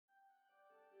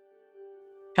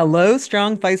Hello,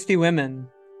 strong, feisty women.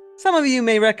 Some of you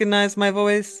may recognize my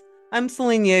voice. I'm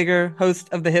Celine Yeager, host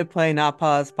of the Hit Play Not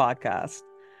Pause podcast.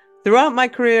 Throughout my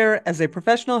career as a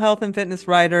professional health and fitness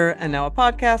writer and now a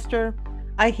podcaster,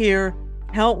 I hear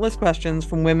countless questions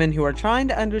from women who are trying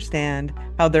to understand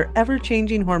how their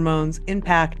ever-changing hormones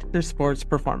impact their sports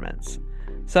performance.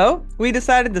 So, we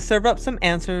decided to serve up some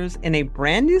answers in a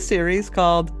brand new series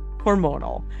called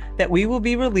Hormonal that we will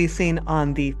be releasing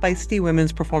on the Feisty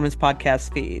Women's Performance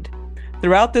Podcast feed.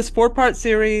 Throughout this 4-part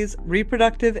series,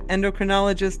 reproductive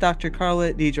endocrinologist Dr.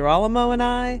 Carla DiGirolamo and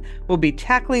I will be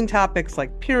tackling topics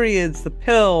like periods, the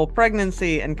pill,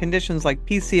 pregnancy, and conditions like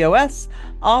PCOS,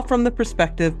 all from the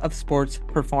perspective of sports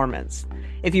performance.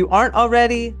 If you aren't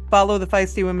already, follow the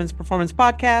Feisty Women's Performance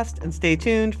Podcast and stay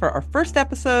tuned for our first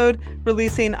episode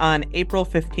releasing on April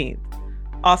 15th.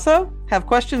 Also, have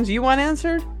questions you want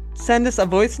answered? Send us a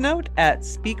voice note at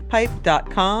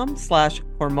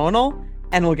speakpipe.com/hormonal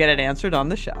and we'll get it answered on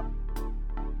the show.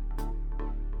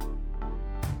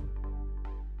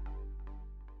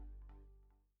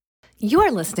 You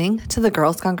are listening to the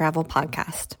Girls Gone Gravel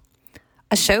podcast,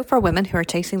 a show for women who are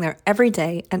chasing their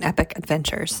everyday and epic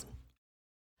adventures.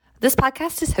 This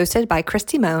podcast is hosted by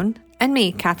Christy Moan and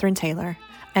me, Catherine Taylor,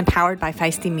 and powered by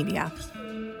Feisty Media.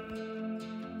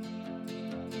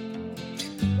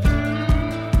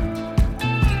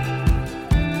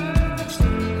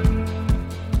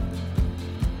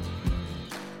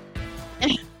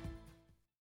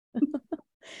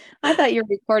 I thought you were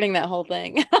recording that whole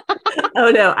thing. Oh,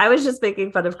 no. I was just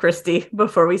making fun of Christy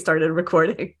before we started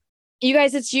recording. You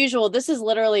guys, it's usual. This is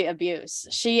literally abuse.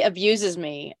 She abuses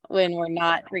me when we're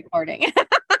not recording.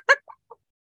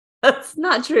 That's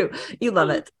not true. You love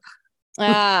it.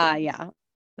 Yeah.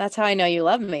 That's how I know you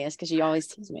love me, is because you always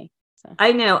tease me. So.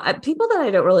 I know. People that I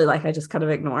don't really like, I just kind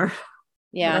of ignore.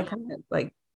 Yeah. I kind of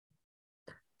like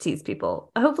tease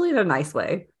people. Hopefully in a nice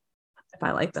way, if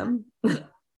I like them.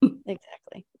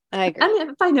 Exactly. I agree. I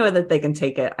mean, if I know that they can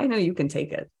take it, I know you can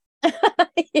take it.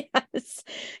 Yes,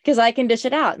 because I can dish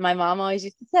it out. My mom always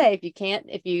used to say, if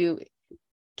you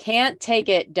can't take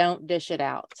it, don't dish it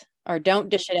out, or don't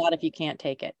dish it out if you can't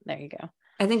take it. There you go.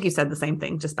 I think you said the same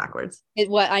thing, just backwards.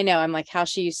 What I know, I'm like how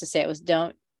she used to say it was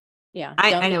don't. Yeah,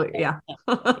 I know it. Yeah.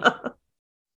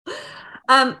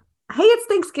 Hey, it's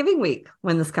Thanksgiving week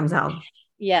when this comes out.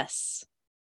 Yes,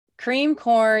 cream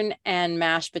corn and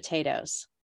mashed potatoes.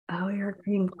 Oh, you're a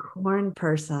cream corn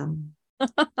person.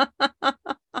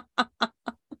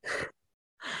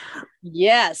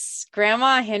 Yes,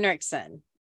 Grandma Hendrickson,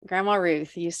 Grandma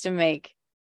Ruth used to make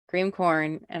cream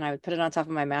corn, and I would put it on top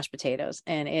of my mashed potatoes,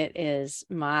 and it is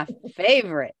my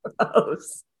favorite.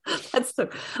 Gross. That's so.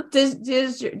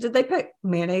 Did they put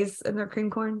mayonnaise in their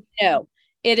cream corn? No,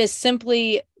 it is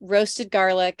simply roasted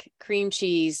garlic, cream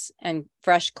cheese, and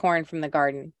fresh corn from the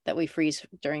garden that we freeze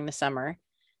during the summer,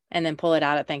 and then pull it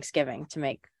out at Thanksgiving to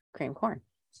make cream corn.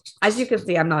 As you can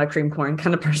see, I'm not a cream corn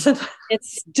kind of person.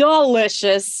 It's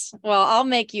delicious. Well, I'll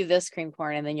make you this cream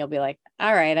corn, and then you'll be like,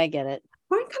 all right, I get it.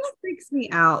 Corn kind of freaks me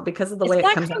out because of the way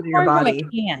it comes out of your body.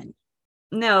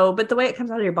 No, but the way it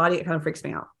comes out of your body, it kind of freaks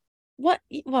me out. What?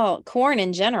 Well, corn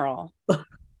in general.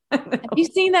 Have you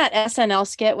seen that SNL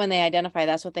skit when they identify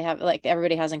that's what they have, like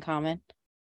everybody has in common?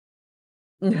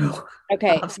 No.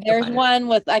 Okay, there's one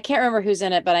with, I can't remember who's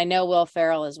in it, but I know Will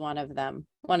Ferrell is one of them,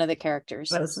 one of the characters.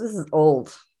 This is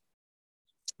old.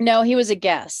 No, he was a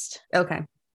guest. Okay.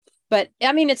 But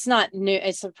I mean, it's not new.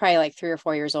 It's probably like 3 or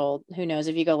 4 years old. Who knows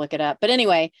if you go look it up. But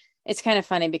anyway, it's kind of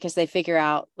funny because they figure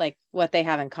out like what they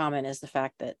have in common is the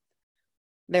fact that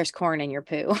there's corn in your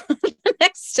poo the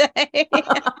next day.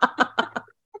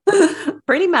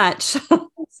 Pretty much.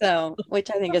 So, which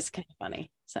I think is kind of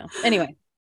funny. So anyway.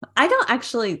 I don't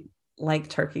actually like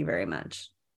turkey very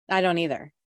much. I don't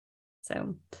either.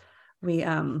 So I think we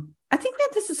had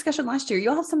this discussion last year.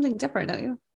 You'll have something different, don't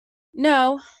you?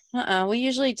 No, we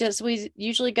usually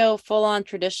go full on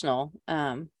traditional.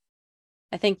 I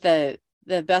think the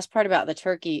best part about the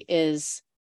turkey is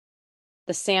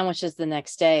the sandwiches the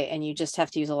next day, and you just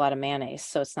have to use a lot of mayonnaise,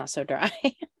 so it's not so dry.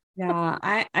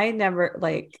 Yeah, I never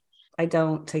I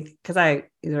don't take, because I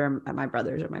either am at my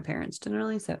brother's or my parents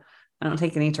generally, so I don't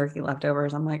take any turkey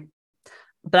leftovers. I'm like,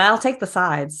 but I'll take the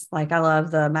sides. Like I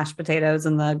love the mashed potatoes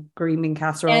and the green bean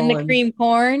casserole and the cream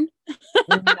corn.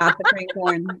 Not the cream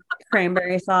corn,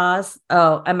 cranberry sauce.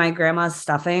 Oh, and my grandma's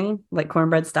stuffing, like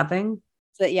cornbread stuffing.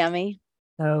 Is that yummy?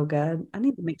 So good. I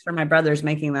need to make sure my brother's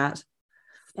making that.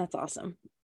 That's awesome.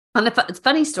 On a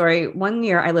funny story, one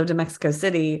year I lived in Mexico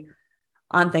City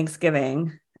on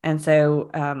Thanksgiving. And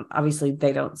so obviously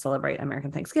they don't celebrate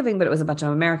American Thanksgiving, but it was a bunch of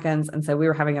Americans. And so we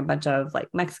were having a bunch of like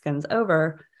Mexicans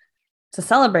over. to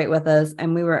celebrate with us.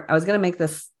 And I was going to make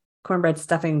this cornbread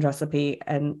stuffing recipe,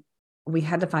 and we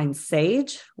had to find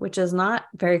sage, which is not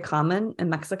very common in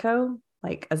Mexico,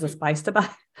 like as a spice to buy.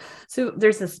 So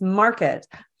there's this market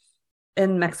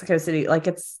in Mexico City, like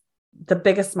it's the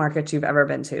biggest market you've ever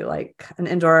been to, like an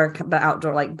indoor but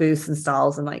outdoor, like booths and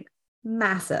stalls, and like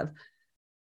massive.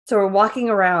 So we're walking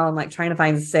around like trying to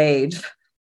find sage.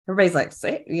 Everybody's like,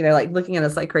 like looking at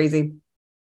us like crazy.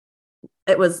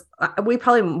 We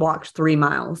probably walked 3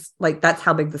 miles. Like that's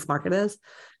how big this market is.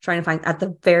 Trying to find, at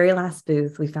the very last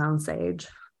booth, we found sage.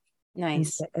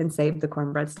 Nice. And saved the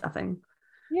cornbread stuffing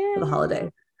for the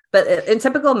holiday. But in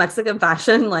typical Mexican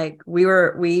fashion, like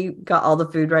we got all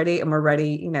the food ready and we're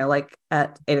ready, like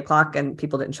at 8:00, and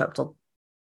people didn't show up till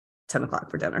 10:00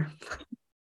 for dinner.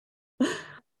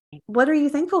 What are you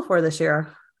thankful for this year?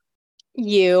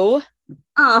 You.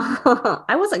 Oh,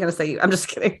 I wasn't going to say you. I'm just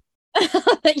kidding.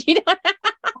 You don't.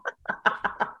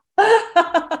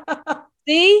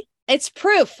 See, it's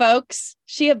proof, folks.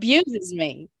 She abuses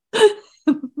me.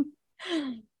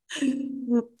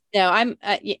 No, I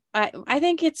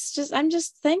think it's just, I'm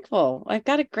just thankful. I've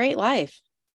got a great life.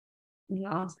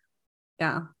 Yeah.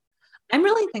 Yeah. I'm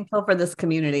really thankful for this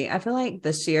community. I feel like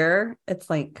this year it's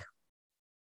like,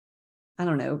 I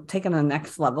don't know, taking a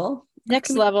next level.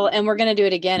 And we're going to do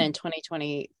it again in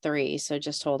 2023. So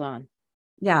just hold on.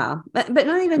 Yeah. But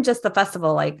not even just the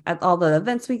festival, like at all the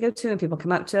events we go to, and people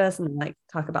come up to us and like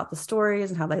talk about the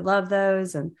stories and how they love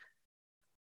those, and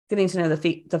getting to know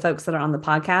the folks that are on the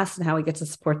podcast and how we get to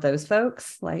support those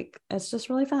folks. Like, it's just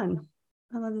really fun.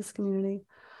 I love this community.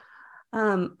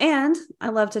 And I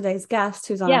love today's guest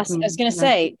who's on. Yes, I was going to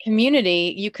say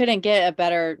community. You couldn't get a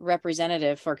better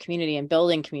representative for community and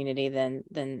building community than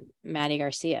Maddie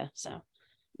Garcia. So,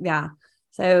 yeah.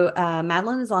 So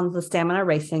Madeline is on the Stamina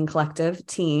Racing Collective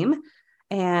team.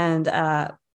 And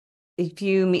if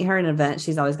you meet her in an event,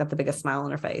 she's always got the biggest smile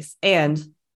on her face. And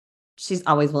she's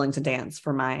always willing to dance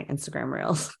for my Instagram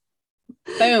reels.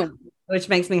 Boom. Which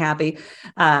makes me happy.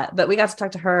 But we got to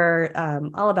talk to her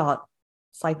all about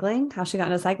cycling, how she got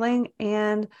into cycling.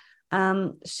 And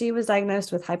she was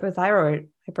diagnosed with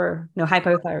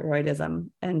hypothyroidism.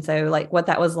 And so like what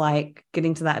that was like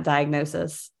getting to that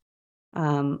diagnosis,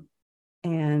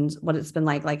 and what it's been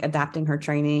like adapting her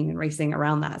training and racing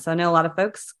around that. So I know a lot of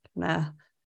folks can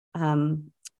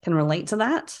relate to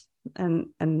that. And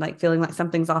like feeling like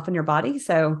something's off in your body.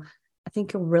 So I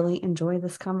think you'll really enjoy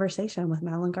this conversation with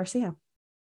Madeline Garcia.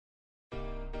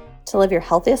 To live your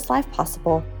healthiest life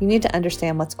possible, you need to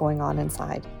understand what's going on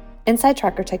inside. Inside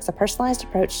Tracker takes a personalized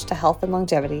approach to health and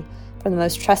longevity from the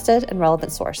most trusted and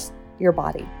relevant source, your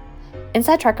body.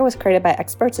 Inside Tracker was created by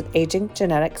experts in aging,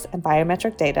 genetics, and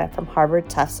biometric data from Harvard,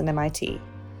 Tufts, and MIT.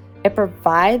 It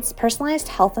provides personalized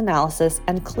health analysis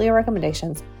and clear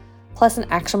recommendations, plus an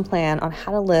action plan on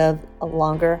how to live a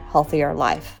longer, healthier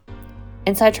life.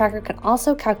 Inside Tracker can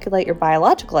also calculate your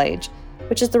biological age,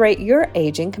 which is the rate you're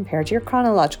aging compared to your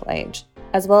chronological age,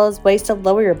 as well as ways to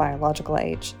lower your biological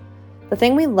age. The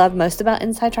thing we love most about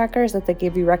Inside Tracker is that they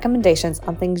give you recommendations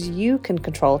on things you can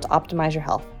control to optimize your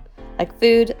health, like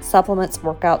food, supplements,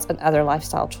 workouts, and other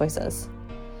lifestyle choices.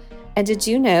 And did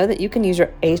you know that you can use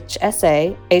your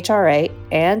HSA, HRA,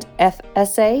 and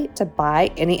FSA to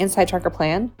buy any Inside Tracker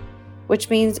plan? Which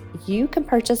means you can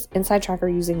purchase Inside Tracker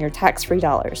using your tax-free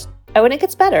dollars. Oh, and it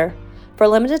gets better. For a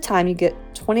limited time, you get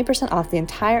 20% off the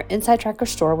entire Inside Tracker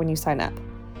store when you sign up.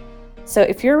 So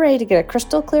if you're ready to get a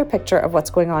crystal clear picture of what's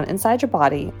going on inside your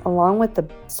body, along with the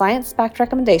science-backed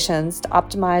recommendations to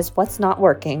optimize what's not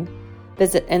working,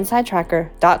 visit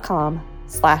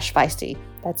insidetracker.com/feisty.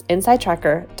 That's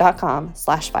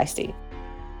insidetracker.com/feisty.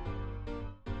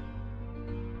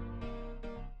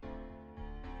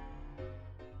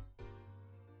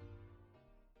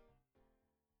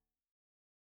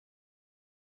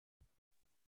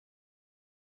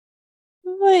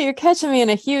 Oh, you're catching me in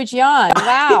a huge yawn.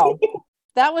 Wow.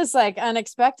 That was like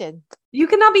unexpected. You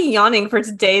cannot be yawning for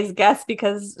today's guest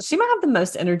because she might have the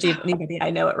most energy of anybody I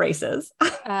know at races.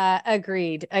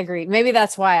 Agreed. Maybe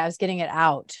that's why I was getting it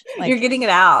out. Like, you're getting it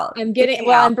out. I'm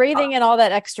breathing in all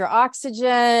that extra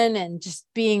oxygen and just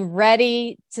being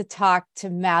ready to talk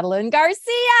to Madeline Garcia.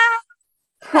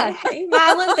 Hey,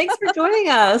 Madeline, thanks for joining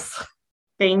us.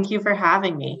 Thank you for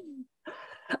having me.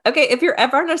 Okay, if you're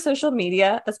ever on our social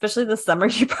media, especially this summer,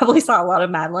 you probably saw a lot of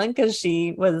Madeline because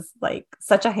she was like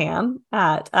such a ham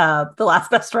at the Last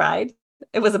Best Ride.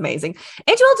 It was amazing.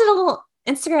 And you all did a little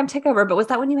Instagram takeover, but was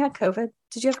that when you had COVID?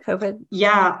 Did you have COVID?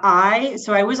 Yeah, I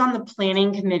was on the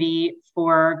planning committee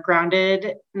for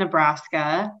Grounded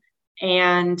Nebraska,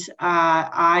 And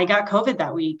I got COVID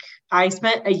that week. I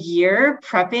spent a year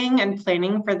prepping and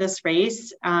planning for this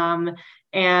race, and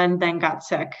then got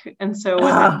sick. And so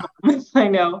when I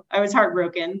know, I was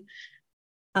heartbroken.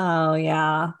 Oh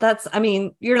yeah. I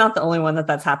mean, you're not the only one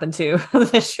that's happened to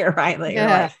this year, right? Like, you're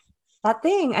like, that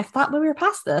thing, I thought we were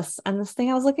past this, and this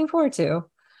thing I was looking forward to.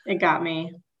 It got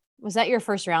me. Was that your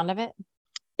first round of it?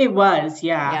 It was,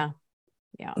 yeah.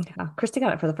 Yeah. Christy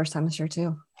got it for the first time this year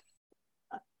too.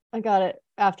 I got it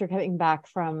after coming back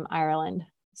from Ireland.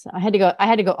 So I had to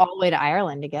go all the way to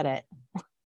Ireland to get it.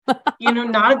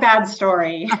 Not a bad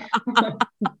story.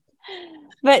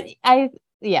 But I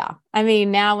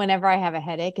mean, now whenever I have a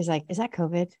headache, is like, is that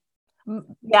COVID?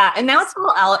 Yeah. And now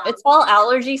it's fall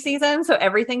allergy season. So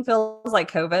everything feels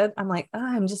like COVID. I'm like,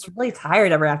 I'm just really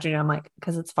tired every afternoon. I'm like,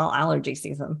 because it's fall allergy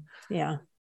season. Yeah.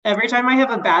 Every time I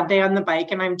have a bad day on the bike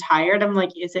and I'm tired, I'm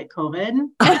like, is it COVID?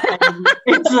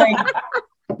 It's like,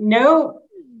 no.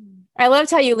 I loved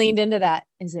how you leaned into that.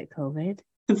 Is it COVID?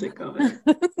 Is it COVID?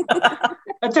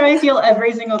 That's how I feel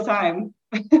every single time.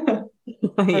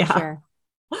 Yeah. Sure.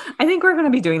 I think we're going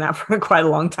to be doing that for quite a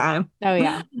long time. Oh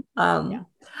yeah. Yeah.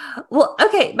 Well,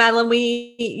 okay, Madeline,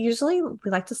 we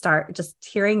like to start just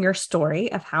hearing your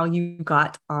story of how you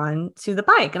got on to the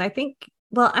bike. And I think,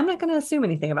 I'm not going to assume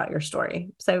anything about your story.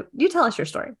 So you tell us your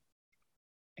story.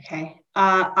 Okay.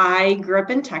 I grew up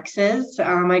in Texas.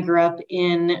 I grew up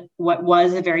in what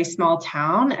was a very small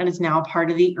town and is now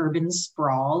part of the urban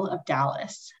sprawl of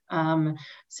Dallas.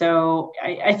 So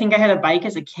I think I had a bike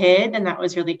as a kid, and that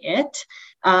was really it.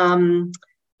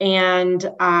 And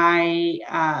I,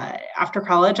 after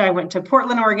college, I went to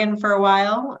Portland, Oregon for a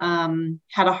while,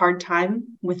 had a hard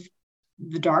time with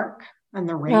the dark and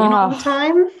the rain all the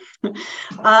time.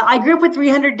 I grew up with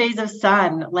 300 days of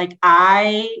sun. Like,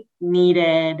 I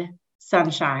needed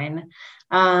sunshine.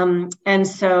 And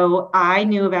so I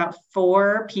knew about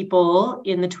 4 people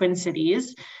in the Twin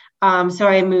Cities. So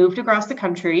I moved across the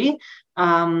country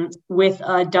with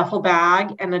a duffel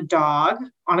bag and a dog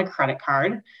on a credit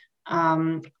card.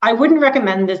 I wouldn't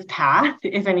recommend this path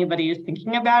if anybody is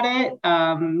thinking about it.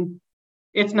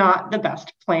 It's not the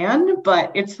best plan,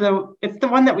 but it's the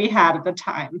one that we had at the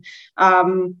time.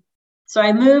 So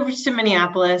I moved to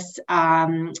Minneapolis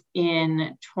in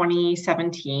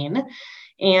 2017,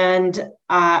 and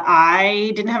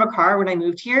I didn't have a car when I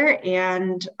moved here,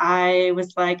 and I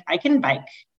was like, I can bike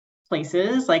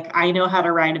places. Like, I know how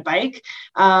to ride a bike.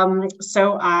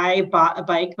 So I bought a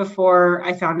bike before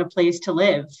I found a place to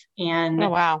live. And oh,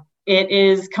 wow. It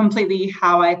is completely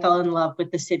how I fell in love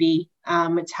with the city.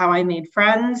 It's how I made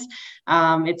friends.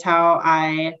 It's how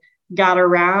I got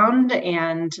around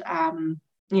and,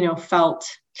 felt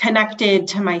connected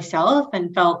to myself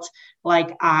and felt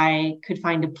like I could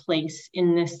find a place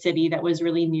in this city that was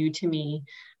really new to me.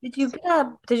 Did you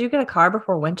get a car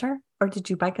before winter, or did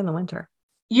you bike in the winter?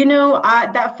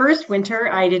 That first winter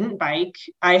I didn't bike.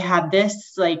 I had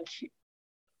this like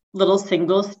little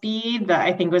single speed that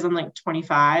I think was on like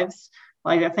 25s.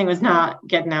 Like, that thing was not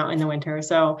getting out in the winter.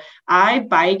 So I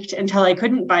biked until I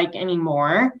couldn't bike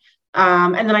anymore.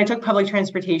 And then I took public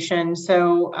transportation.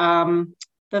 So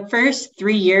the first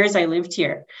 3 years I lived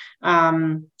here,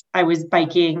 I was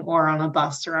biking or on a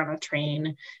bus or on a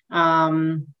train.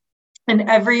 And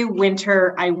every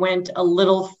winter I went a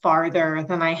little farther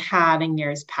than I had in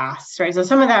years past, right? So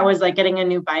some of that was like getting a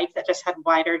new bike that just had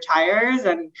wider tires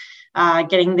and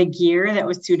getting the gear that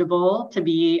was suitable to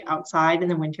be outside in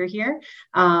the winter here.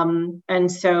 And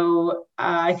so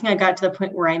I think I got to the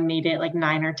point where I made it like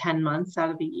 9 or 10 months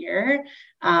out of the year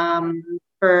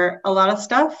for a lot of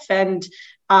stuff. And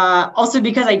also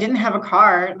because I didn't have a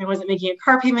car and I wasn't making a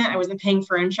car payment, I wasn't paying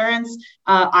for insurance.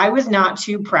 I was not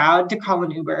too proud to call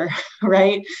an Uber,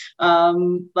 right?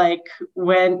 Like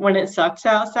when it sucks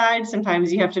outside,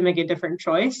 sometimes you have to make a different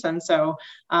choice. And so,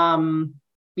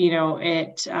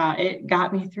 it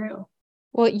got me through.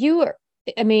 Well, you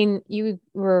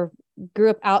grew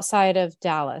up outside of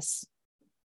Dallas.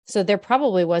 So there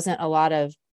probably wasn't a lot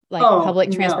of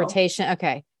public transportation. No.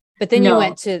 Okay. But then you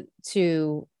went to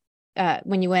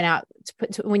when you went out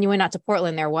to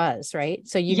Portland, there was, right?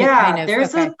 So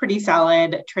there's a pretty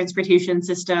solid transportation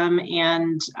system.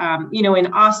 And, in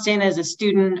Austin as a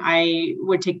student, I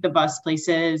would take the bus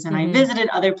places and I visited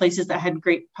other places that had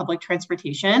great public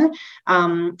transportation,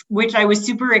 which I was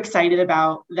super excited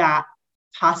about that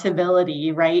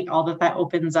possibility, right? All that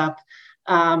opens up.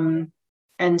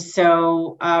 And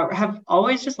so have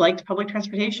always just liked public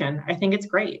transportation. I think it's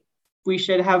great. We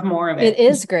should have more of it. It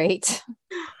is great.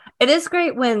 It is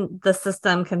great when the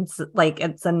system can,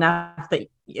 it's enough that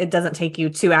it doesn't take you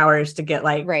 2 hours to get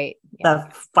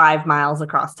the 5 miles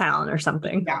across town or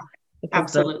something. because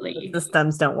Absolutely. the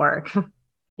systems don't work.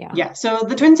 Yeah. So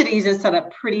the Twin Cities is set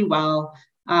up pretty well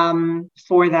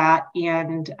for that,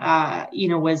 and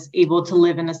was able to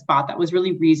live in a spot that was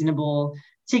really reasonable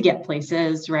to get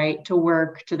places, right, to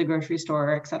work, to the grocery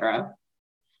store, etc.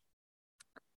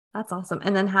 That's awesome.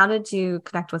 And then how did you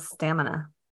connect with Stamina?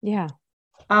 Yeah.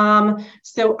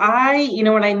 So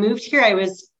when I moved here, I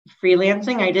was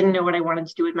freelancing. I didn't know what I wanted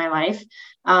to do with my life.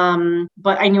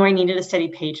 But I knew I needed a steady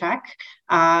paycheck.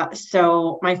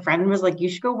 So my friend was like, you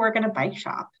should go work in a bike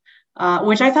shop,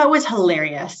 which I thought was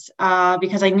hilarious,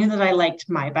 because I knew that I liked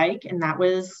my bike and that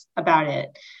was about it.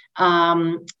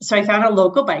 So I found a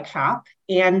local bike shop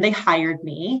and they hired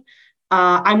me.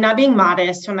 I'm not being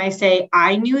modest when I say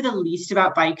I knew the least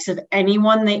about bikes of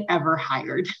anyone they ever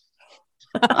hired.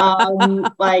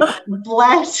 Like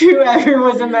bless whoever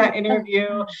was in that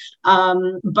interview.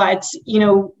 But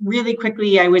really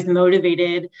quickly I was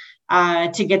motivated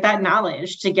to get that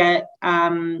knowledge, to get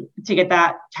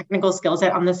that technical skill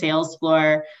set on the sales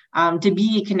floor, to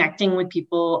be connecting with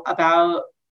people about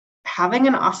having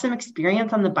an awesome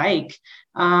experience on the bike.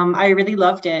 I really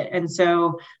loved it. And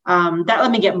so that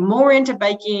let me get more into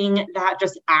biking. That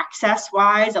just access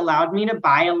wise allowed me to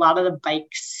buy a lot of the bike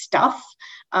stuff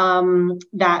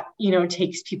that,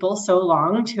 takes people so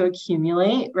long to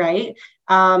accumulate. Right.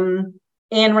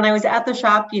 And when I was at the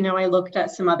shop, I looked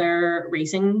at some other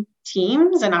racing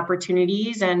teams and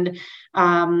opportunities and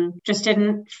just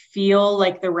didn't feel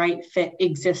like the right fit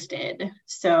existed.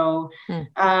 So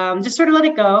just sort of let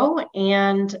it go.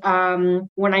 And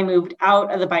when I moved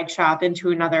out of the bike shop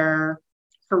into another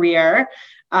career,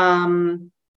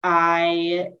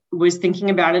 I was thinking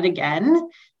about it again.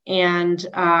 And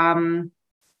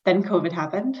then COVID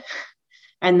happened.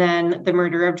 And then the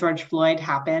murder of George Floyd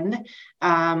happened.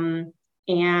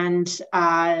 And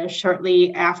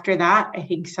shortly after that, I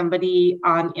think somebody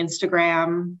on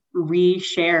Instagram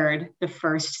reshared the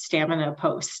first Stamina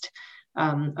post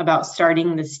about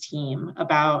starting this team,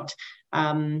 about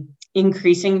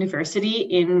increasing diversity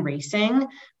in racing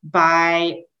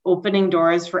by opening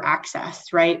doors for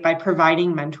access, right? By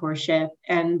providing mentorship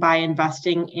and by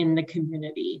investing in the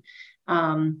community.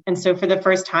 And so for the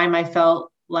first time, I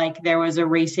felt like there was a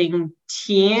racing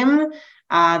team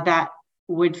that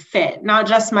would fit not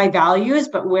just my values,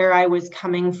 but where I was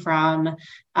coming from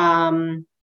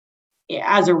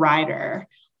as a rider.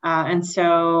 And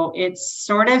so it's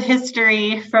sort of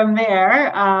history from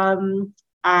there.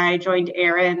 I joined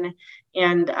Aaron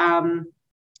and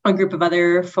a group of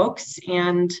other folks,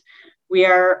 and we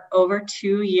are over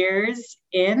 2 years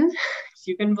in, if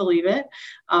you can believe it.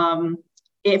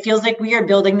 It feels like we are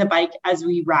building the bike as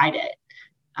we ride it,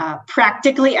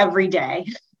 practically every day.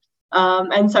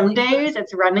 And some days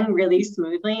it's running really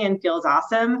smoothly and feels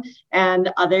awesome.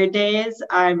 And other days,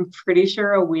 I'm pretty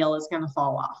sure a wheel is going to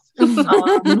fall off.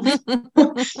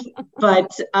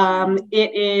 But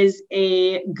it is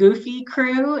a goofy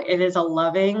crew. It is a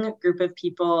loving group of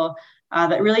people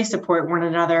that really support one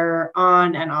another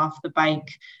on and off the bike.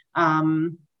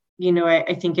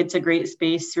 I think it's a great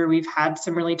space where we've had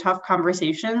some really tough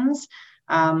conversations,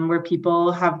 where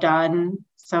people have done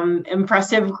some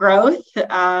impressive growth.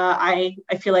 I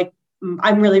feel like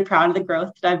I'm really proud of the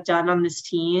growth that I've done on this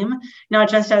team, not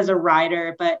just as a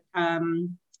rider, but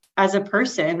as a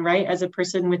person, right? As a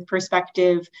person with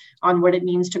perspective on what it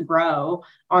means to grow,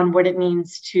 on what it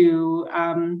means to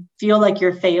feel like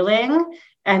you're failing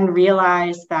and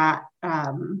realize that,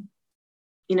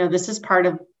 this is part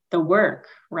of the work,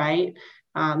 right?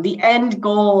 The end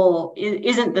goal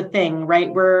isn't the thing,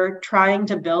 right? We're trying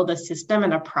to build a system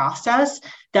and a process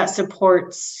that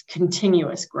supports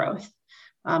continuous growth.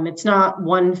 It's not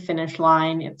one finish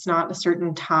line. It's not a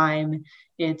certain time.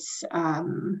 It's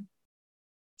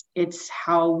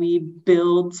how we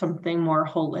build something more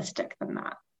holistic than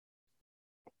that.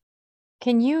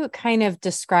 Can you kind of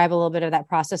describe a little bit of that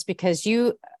process? Because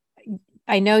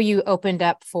I know you opened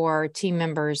up for team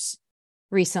members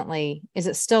recently. Is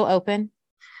it still open?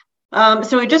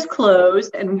 So it just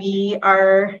closed and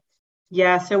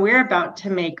so we're about to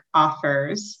make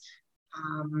offers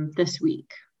this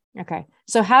week. Okay.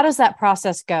 So how does that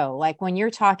process go? Like when you're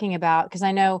talking about, because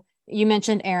I know you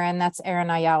mentioned Erin, that's Erin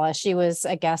Ayala. She was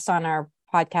a guest on our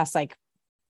podcast like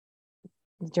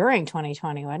during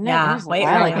 2020, wasn't it? Yeah, It was a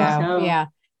while ago. So. Yeah.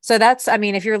 So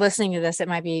if you're listening to this, it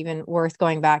might be even worth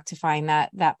going back to find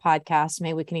that podcast.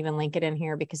 Maybe we can even link it in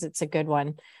here because it's a good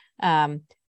one.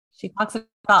 She talks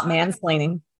about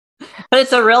mansplaining, but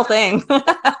it's a real thing.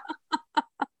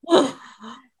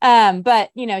 But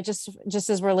just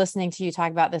as we're listening to you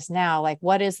talk about this now, like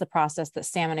what is the process that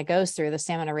Stamina goes through, the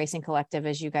Stamina Racing Collective,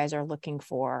 as you guys are looking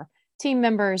for team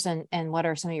members, and what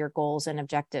are some of your goals and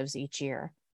objectives each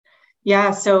year?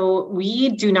 Yeah, so we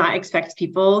do not expect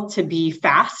people to be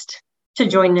fast to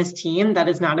join this team. That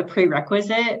is not a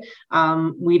prerequisite.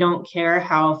 We don't care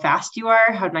how fast you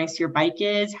are, how nice your bike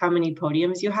is, how many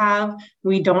podiums you have.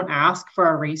 We don't ask for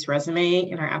a race resume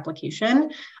in our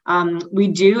application. We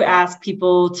do ask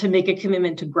people to make a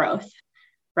commitment to growth,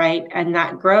 right? And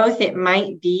that growth, it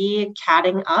might be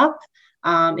catting up.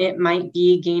 It might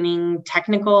be gaining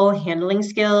technical handling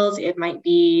skills. It might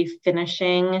be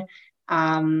finishing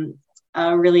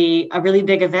a really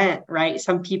big event, right?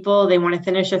 Some people, they want to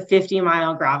finish a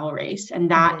 50-mile gravel race,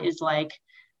 and that is like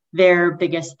their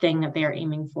biggest thing that they are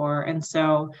aiming for. And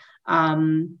so,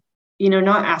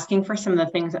 not asking for some of the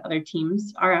things that other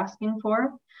teams are asking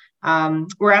for.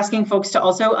 We're asking folks to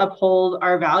also uphold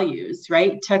our values,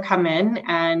 right? To come in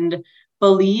and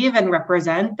believe and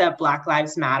represent that Black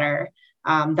Lives Matter,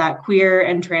 that queer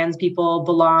and trans people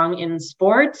belong in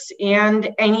sports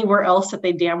and anywhere else that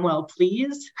they damn well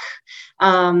please.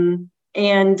 And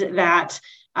that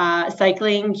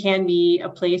cycling can be a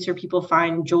place where people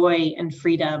find joy and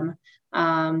freedom,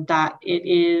 that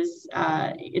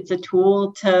it's a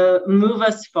tool to move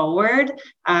us forward,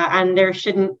 and there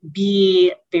shouldn't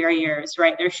be barriers,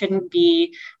 right? There shouldn't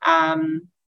be,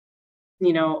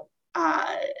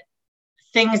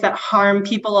 things that harm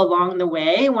people along the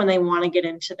way when they want to get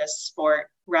into this sport,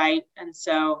 right? And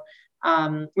so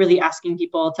really asking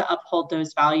people to uphold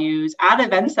those values at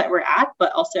events that we're at,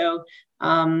 but also,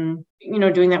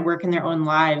 doing that work in their own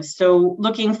lives. So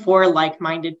looking for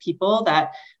like-minded people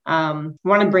that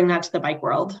want to bring that to the bike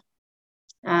world.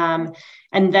 And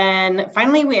then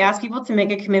finally, we ask people to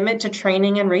make a commitment to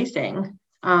training and racing.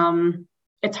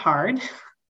 It's hard.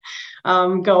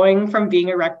 Going from being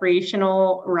a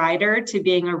recreational rider to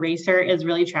being a racer is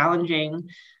really challenging.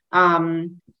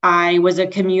 I was a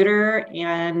commuter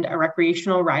and a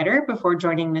recreational rider before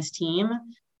joining this team,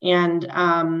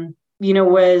 and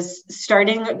was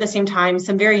starting at the same time.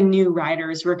 Some very new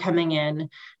riders were coming in,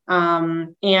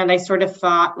 and I sort of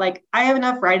thought, I have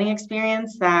enough riding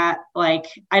experience that I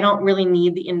don't really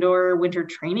need the indoor winter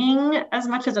training as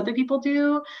much as other people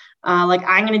do. I'm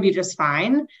going to be just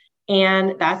fine.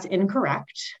 And that's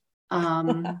incorrect.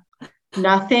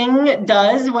 Nothing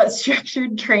does what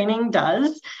structured training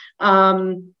does.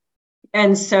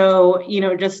 And so,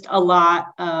 just a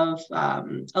lot of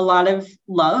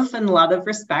love and a lot of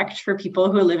respect for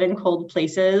people who live in cold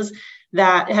places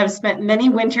that have spent many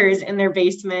winters in their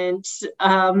basement,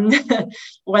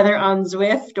 whether on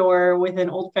Zwift or with an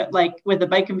old, with a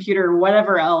bike computer or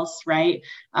whatever else, right?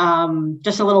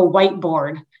 Just a little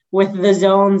whiteboard with the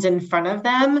zones in front of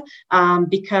them,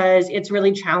 because it's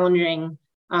really challenging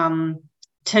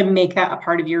to make that a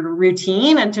part of your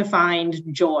routine and to find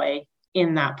joy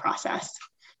in that process.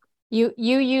 You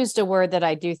used a word that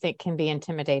I do think can be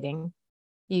intimidating.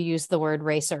 You used the word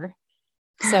racer.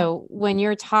 So when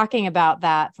you're talking about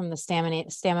that from the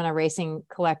Stamina Racing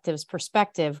Collective's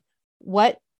perspective,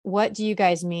 what do you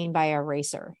guys mean by a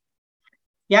racer?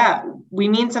 Yeah, we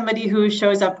mean somebody who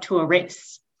shows up to a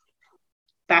race.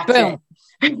 That's Boom.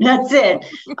 it. That's it.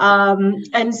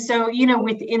 And so,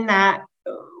 within that,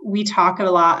 we talk a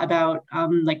lot about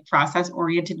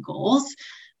process-oriented goals.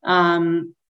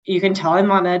 You can tell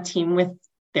I'm on a team with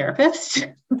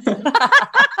therapists.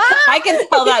 I can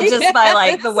tell that just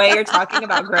by the way you're talking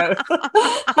about growth.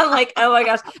 I'm like, oh my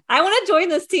gosh, I want to join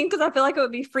this team because I feel like it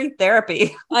would be free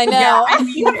therapy. I know. Yeah, I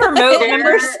mean, promote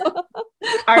members.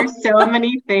 Are so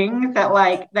many things that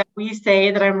that we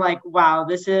say that I'm like, wow,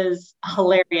 this is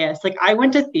hilarious. I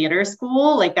went to theater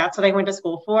school, that's what I went to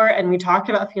school for, and we talked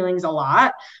about feelings a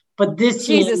lot. But this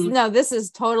this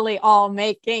is totally all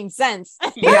making sense.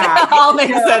 Yeah, all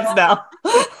makes sense now.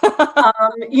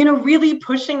 Really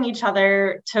pushing each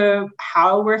other to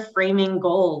how we're framing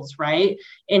goals, right?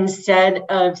 Instead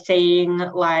of saying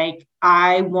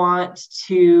I want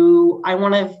to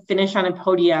finish on a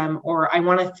podium, or I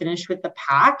want to finish with the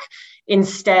pack.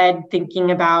 Instead,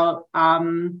 thinking about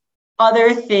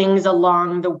other things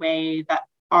along the way that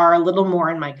are a little more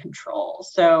in my control.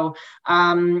 So,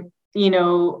 my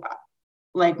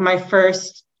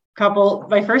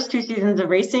first 2 seasons of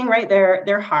racing, right?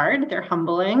 They're hard, they're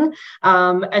humbling.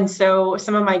 And so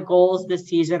some of my goals this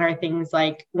season are things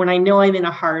like, when I know I'm in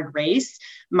a hard race,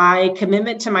 my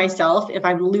commitment to myself, if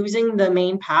I'm losing the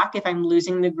main pack, if I'm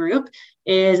losing the group,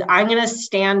 is I'm going to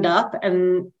stand up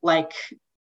and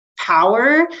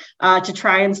power to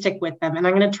try and stick with them. And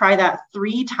I'm going to try that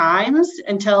 3 times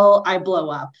until I blow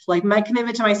up. My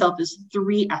commitment to myself is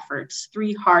 3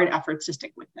 hard efforts to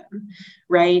stick with them.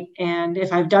 Right. And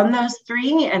if I've done those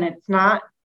 3 and it's not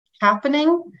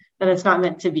happening, then it's not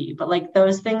meant to be. But like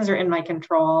those things are in my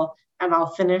control, and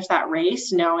I'll finish that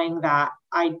race knowing that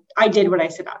I did what I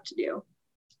set out to do.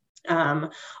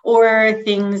 Or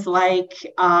things like,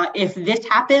 if this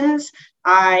happens,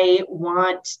 I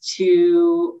want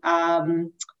to, I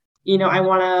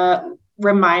want to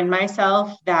remind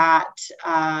myself that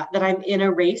I'm in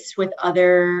a race with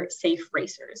other safe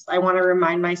racers. I want to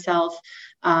remind myself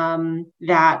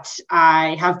that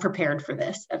I have prepared for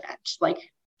this event,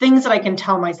 like things that I can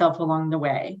tell myself along the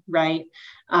way, right?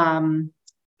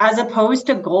 As opposed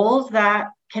to goals that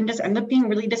can just end up being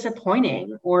really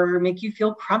disappointing or make you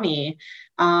feel crummy,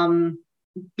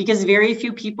 because very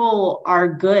few people are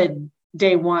good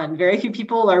day one. Very few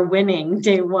people are winning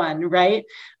day one, right?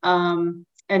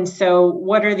 And so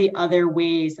what are the other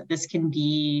ways that this can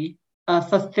be a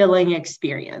fulfilling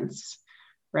experience,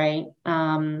 right?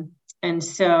 And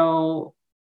so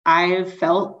I've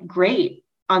felt great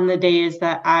on the days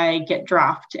that I get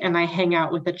dropped and I hang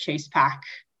out with a chase pack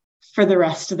for the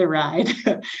rest of the ride,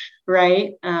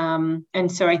 right?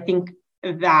 And so I think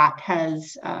that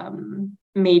has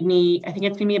made me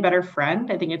a better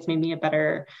friend. I think it's made me a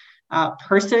better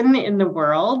person in the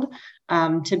world,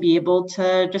 to be able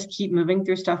to just keep moving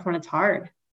through stuff when it's hard.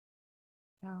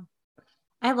 Yeah.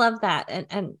 I love that.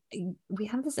 And we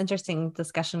have this interesting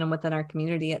discussion within our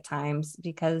community at times,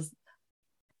 because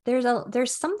there's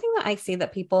something that I see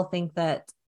that people think that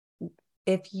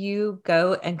if you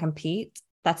go and compete,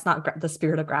 that's not the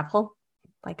spirit of gravel.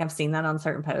 Like I've seen that on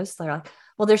certain posts. They're like,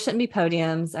 well, there shouldn't be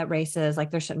podiums at races.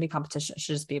 Like there shouldn't be competition. It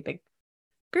should just be a big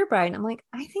group ride. And I'm like,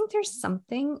 I think there's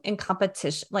something in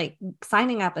competition, like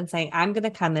signing up and saying, I'm going to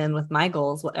come in with my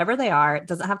goals, whatever they are. It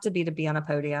doesn't have to be on a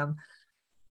podium,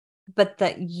 but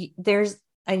that there's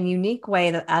a unique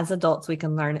way that as adults, we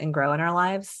can learn and grow in our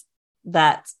lives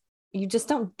that you just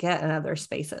don't get in other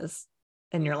spaces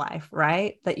in your life,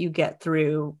 right? That you get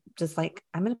through just like,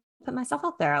 I'm going to put myself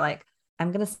out there. Like,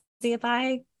 I'm going to see if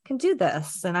I can do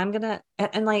this. And I'm going to,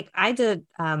 and like I did,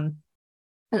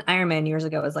 an Ironman years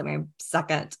ago. It was like my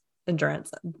second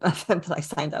endurance event that I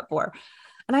signed up for.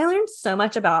 And I learned so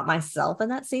much about myself in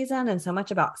that season, and so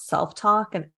much about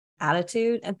self-talk and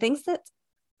attitude and things that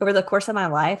over the course of my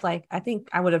life, like I think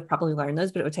I would have probably learned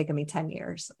those, but it would take me 10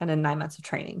 years and in 9 months of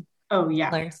training. Oh yeah.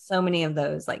 I learned so many of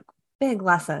those like big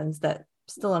lessons that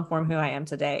still inform who I am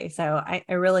today. So I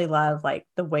really love like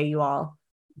the way you all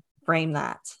frame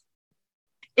that.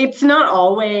 It's not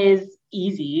always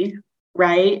easy,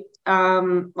 right?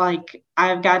 Like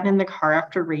I've gotten in the car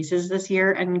after races this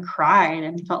year and cried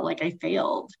and felt like I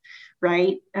failed,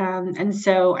 right? And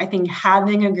so I think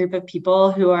having a group of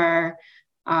people who are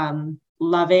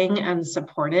loving and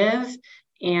supportive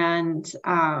and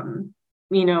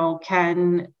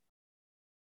can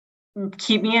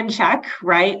keep me in check,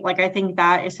 right? Like I think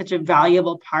that is such a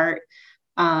valuable part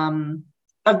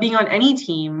of being on any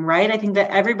team, right? I think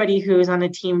that everybody who's on a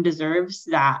team deserves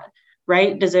that,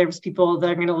 right? Deserves people that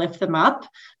are going to lift them up,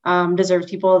 deserves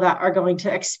people that are going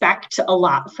to expect a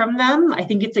lot from them. I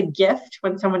think it's a gift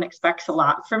when someone expects a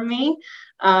lot from me,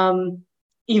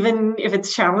 even if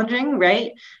it's challenging,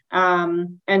 right?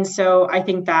 And so I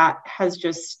think that has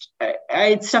just,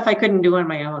 it's stuff I couldn't do on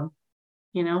my own,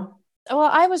 Well,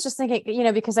 I was just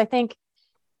thinking, because I think,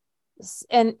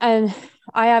 and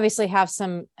I obviously have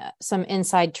some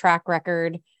inside track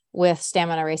record with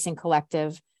Stamina Racing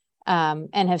Collective, and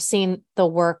have seen the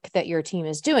work that your team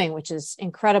is doing, which is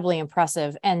incredibly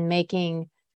impressive, and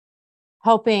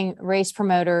helping race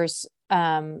promoters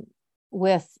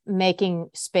with making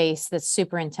space that's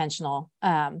super intentional.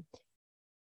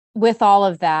 With all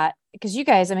of that, because you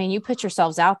guys, you put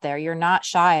yourselves out there. You're not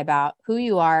shy about who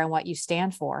you are and what you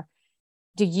stand for.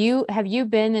 Have you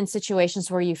been in situations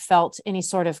where you felt any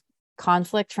sort of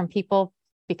conflict from people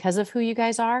because of who you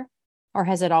guys are, or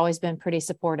has it always been pretty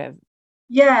supportive?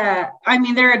 Yeah,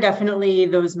 there are definitely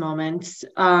those moments.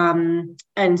 And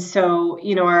so,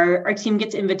 our team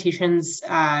gets invitations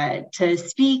to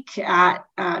speak at,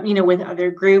 with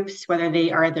other groups, whether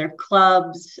they are their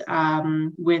clubs,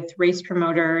 with race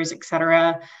promoters, et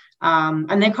cetera.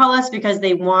 And they call us because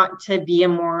they want to be a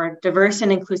more diverse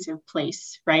and inclusive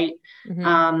place, right?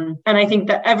 Mm-hmm. And I think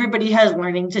that everybody has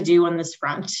learning to do on this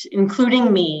front,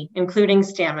 including me, including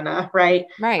Stamina, right?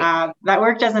 Right. That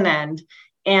work doesn't end.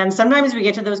 And sometimes we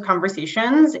get to those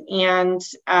conversations and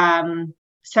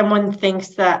someone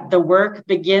thinks that the work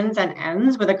begins and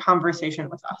ends with a conversation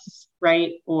with us,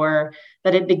 right? Or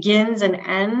that it begins and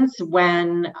ends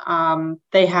when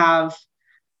they have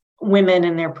women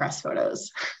in their press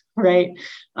photos, right?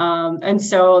 And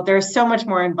so there's so much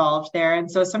more involved there.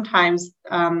 And so sometimes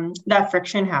that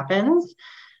friction happens.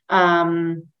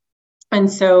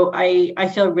 And so I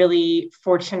feel really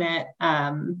fortunate.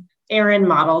 Erin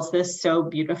models this so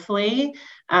beautifully,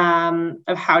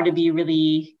 of how to be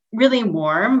really, really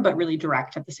warm, but really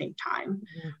direct at the same time,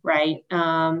 right?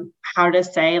 How to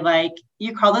say, like,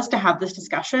 you called us to have this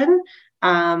discussion.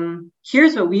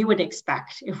 Here's what we would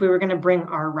expect if we were going to bring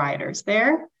our riders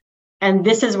there. And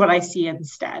this is what I see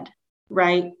instead,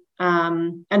 right?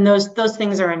 And those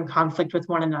things are in conflict with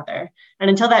one another. And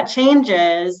until that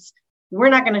changes, we're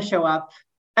not going to show up,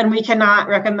 and we cannot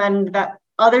recommend that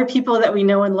other people that we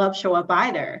know and love show up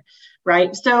either,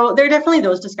 right? So there are definitely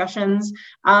those discussions.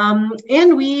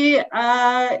 And we,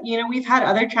 we've had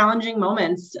other challenging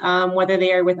moments, whether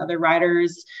they are with other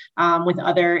riders, with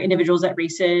other individuals at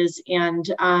races, and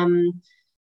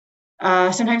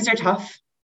sometimes they're tough.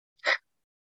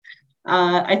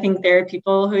 I think there are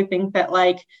people who think that,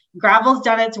 like, gravel's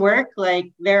done its work,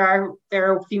 like there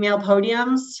are female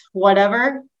podiums,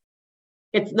 whatever.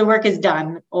 The work is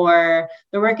done, or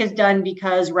the work is done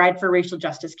because Ride for Racial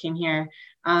Justice came here.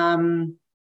 And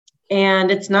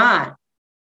it's not,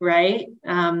 right?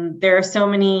 There are so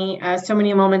many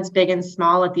moments, big and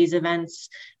small, at these events,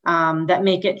 that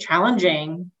make it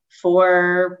challenging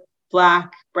for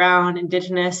Black, Brown,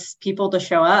 Indigenous people to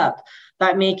show up,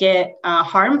 that make it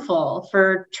harmful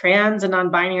for trans and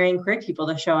non-binary and queer people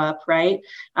to show up, right?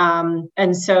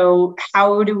 And so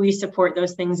how do we support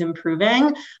those things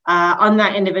improving on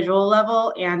that individual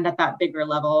level and at that bigger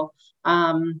level?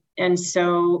 And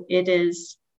so it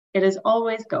is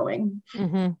always going.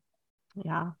 Mm-hmm.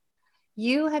 Yeah.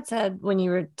 You had said when you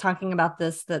were talking about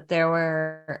this that there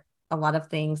were a lot of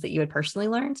things that you had personally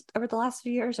learned over the last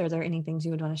few years. Are there any things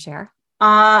you would want to share?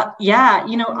 Yeah,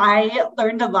 I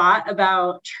learned a lot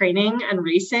about training and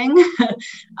racing.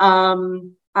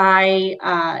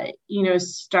 I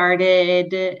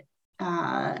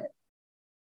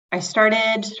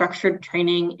started structured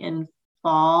training in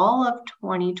fall of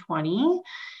 2020.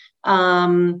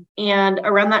 And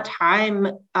around that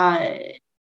time,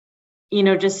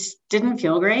 just didn't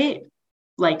feel great,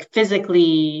 like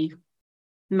physically,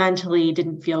 mentally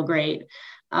didn't feel great.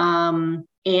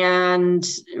 And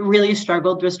really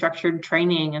struggled with structured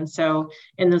training. And so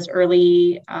in those the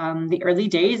early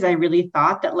days, I really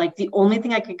thought that, like, the only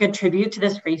thing I could contribute to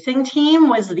this racing team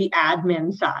was the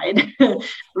admin side,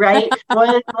 right?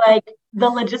 Was like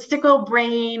the logistical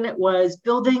brain, was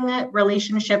building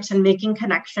relationships and making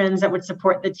connections that would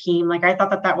support the team. Like, I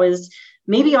thought that was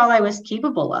maybe all I was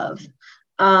capable of.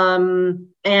 And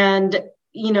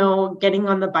getting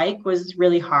on the bike was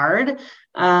really hard,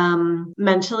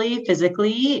 mentally,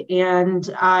 physically.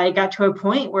 And I got to a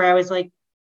point where I was like,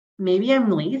 maybe I'm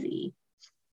lazy.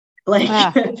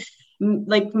 Like,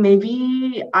 like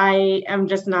maybe I am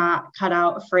just not cut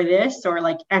out for this, or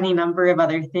like any number of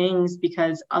other things,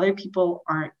 because other people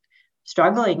aren't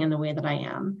struggling in the way that I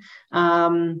am.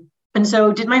 And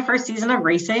so did my first season of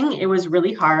racing. It was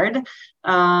really hard.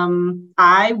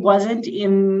 I wasn't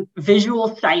in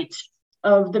visual sight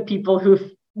of the people who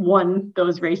won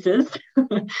those races.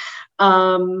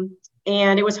 And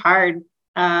it was hard.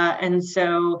 And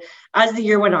so as the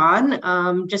year went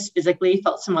on, just physically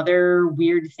felt some other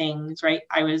weird things, right?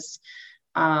 I was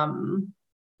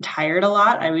tired a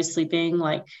lot. I was sleeping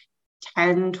like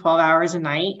 10, 12 hours a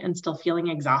night and still feeling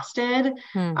exhausted.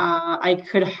 I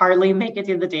could hardly make it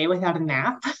through the day without a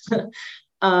nap.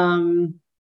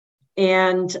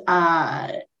 And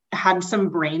had some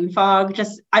brain fog.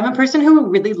 I'm a person who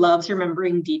really loves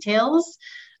remembering details.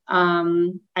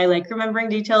 I like remembering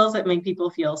details that make people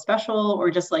feel special,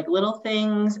 or just like little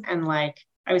things. And like,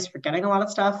 I was forgetting a lot of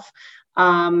stuff.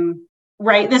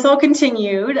 Right. This all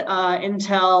continued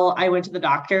until I went to the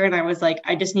doctor, and I was like,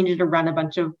 I just needed to run a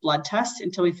bunch of blood tests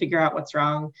until we figure out what's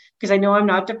wrong. Because I know I'm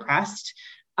not depressed,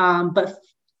 but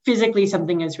physically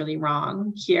something is really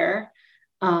wrong here.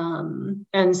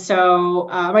 And so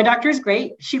my doctor is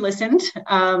great. She listened.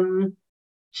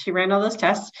 She ran all those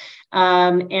tests,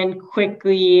 and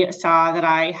quickly saw that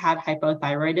I had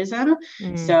hypothyroidism.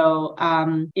 So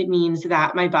it means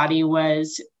that my body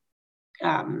was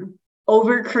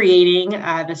over creating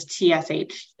this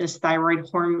TSH, this thyroid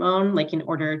hormone, like in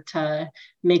order to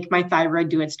make my thyroid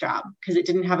do its job, because it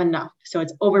didn't have enough. So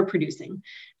it's overproducing.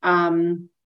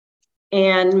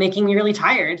 And making me really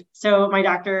tired. So my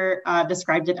doctor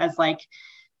described it as like,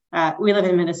 we live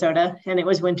in Minnesota and it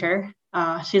was winter.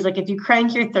 She's like, if you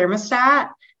crank your thermostat,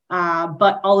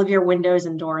 but all of your windows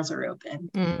and doors are open.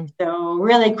 So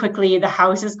really quickly, the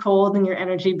house is cold and your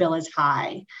energy bill is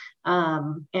high.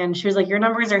 And she was like, your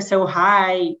numbers are so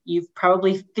high, you've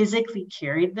probably physically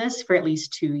carried this for at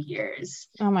least 2 years.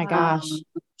 Oh my gosh.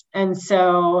 And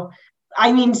so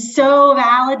I mean, so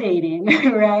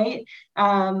validating, right?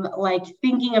 Like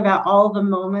thinking about all the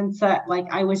moments that like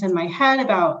I was in my head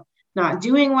about not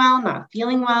doing well, not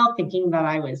feeling well, thinking that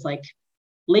I was like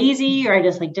lazy or I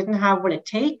just like didn't have what it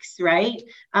takes, right?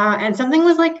 And something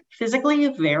was like physically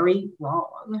very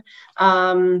wrong.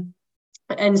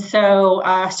 And so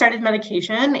started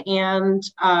medication, and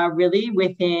really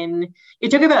within, it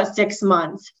took about 6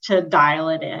 months to dial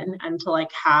it in and to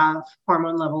like have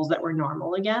hormone levels that were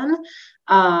normal again.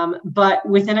 But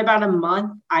within about a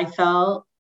month, I felt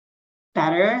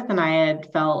better than I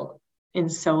had felt in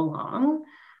so long.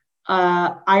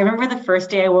 I remember the first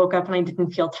day I woke up and I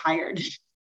didn't feel tired.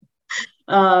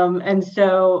 And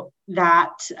so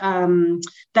that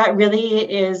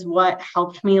really is what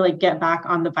helped me like get back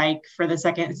on the bike for the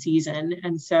second season.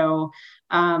 And so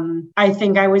I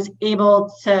think I was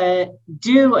able to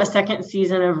do a second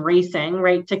season of racing,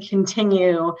 right, to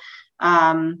continue,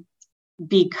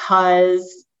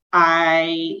 because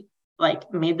I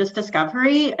like made this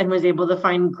discovery and was able to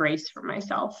find grace for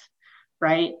myself,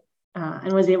 right?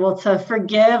 And was able to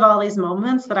forgive all these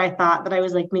moments that I thought that I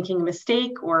was like making a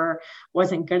mistake or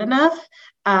wasn't good enough,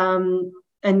 and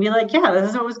be like, yeah, this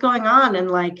is what was going on. And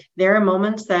like, there are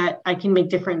moments that I can make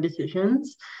different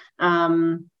decisions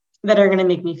that are going to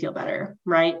make me feel better,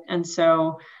 right? And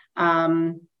so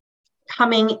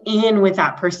coming in with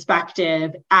that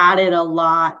perspective added a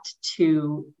lot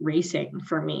to racing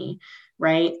for me,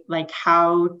 right? Like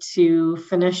how to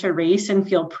finish a race and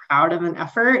feel proud of an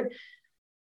effort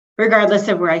regardless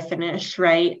of where I finished,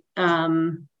 right?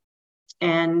 And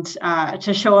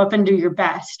to show up and do your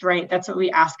best, right? That's what we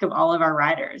ask of all of our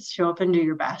riders, show up and do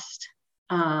your best.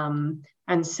 And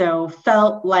so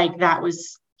felt like that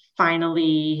was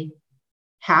finally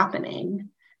happening.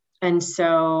 And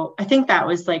so I think that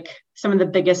was like some of the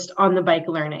biggest on the bike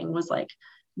learning was like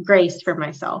grace for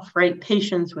myself, right?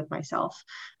 Patience with myself,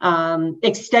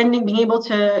 being able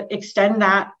to extend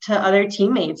that to other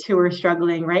teammates who are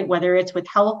struggling, right? Whether it's with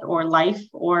health or life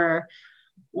or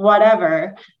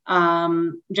whatever,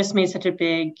 just made such a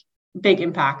big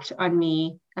impact on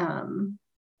me.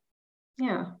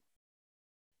 Yeah.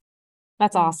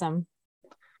 That's awesome.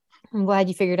 I'm glad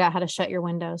you figured out how to shut your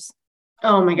windows.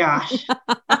 Oh my gosh.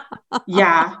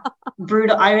 Yeah.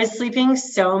 Brutal. I was sleeping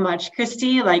so much,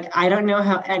 Christy. Like, I don't know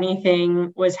how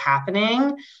anything was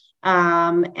happening.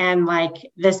 And like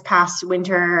this past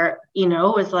winter,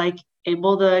 was like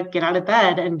able to get out of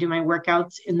bed and do my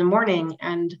workouts in the morning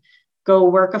and go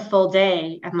work a full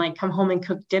day and like come home and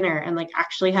cook dinner and like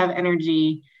actually have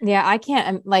energy. Yeah. I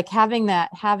can't like having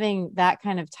that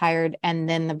kind of tired and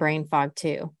then the brain fog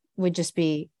too would just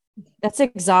be, that's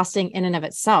exhausting in and of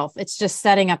itself. It's just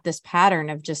setting up this pattern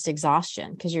of just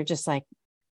exhaustion because you're just like,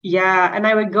 yeah. And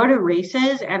I would go to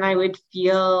races and I would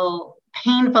feel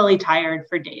painfully tired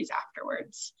for days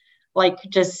afterwards, like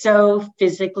just so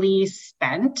physically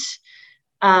spent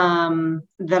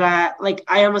that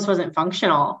I almost wasn't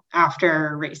functional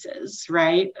after races,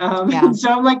 right? Yeah.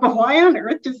 So I'm like, well, why on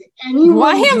earth does anyone?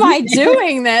 Why am I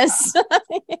doing this?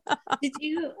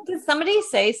 Did somebody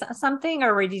say something,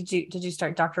 or did you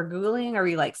start Dr. Googling? Or were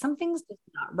you like, something's just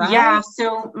not right? Yeah.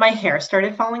 So my hair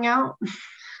started falling out.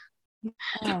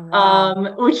 Oh,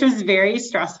 wow. Which was very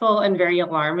stressful and very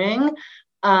alarming.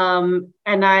 And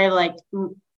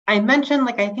I mentioned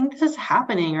like, I think this is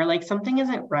happening or like something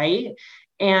isn't right.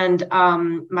 And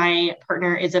my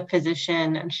partner is a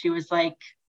physician and she was like,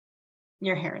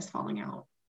 your hair is falling out.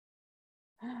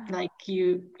 Like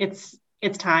it's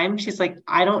time. She's like,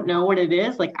 I don't know what it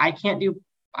is. Like, I can't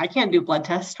do blood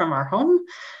tests from our home.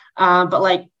 But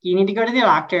like, you need to go to the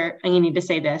doctor and you need to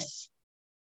say this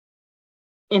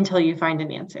until you find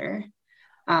an answer.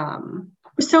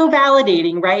 So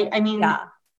validating, right? I mean, yeah.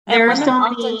 There are so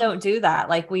often many don't do that.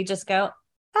 Like we just go,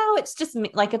 oh, it's just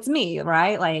me. Like it's me,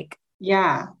 right? Like,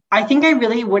 yeah, I think I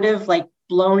really would have like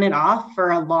blown it off for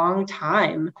a long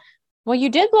time. Well, you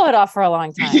did blow it off for a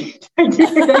long time. I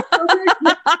did.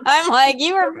 I'm like,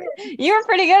 you were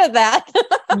pretty good at that.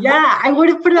 Yeah, I would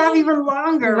have put it off even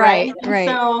longer. Right. Right.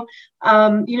 So,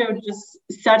 just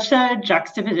such a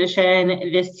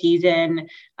juxtaposition this season.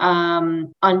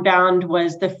 Unbound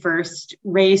was the first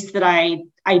race that I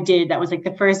did. That was like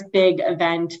the first big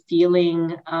event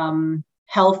feeling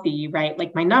healthy, right?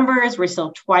 Like my numbers were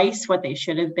still twice what they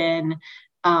should have been.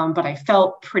 But I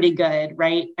felt pretty good.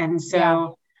 Right. And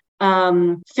so,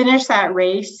 finish that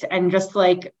race and just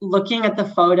like looking at the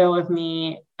photo of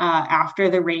me after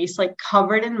the race, like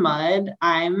covered in mud.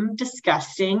 I'm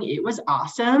disgusting. It was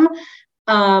awesome.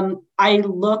 I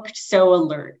looked so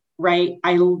alert, right?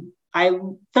 I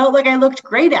felt like I looked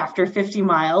great after 50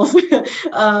 miles.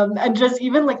 And just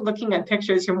even like looking at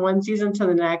pictures from one season to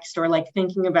the next, or like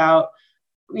thinking about,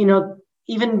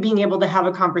 even being able to have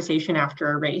a conversation after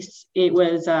a race, it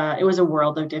was a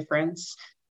world of difference.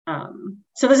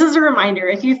 So this is a reminder: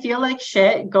 if you feel like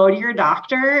shit, go to your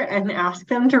doctor and ask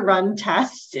them to run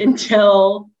tests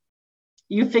until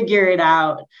you figure it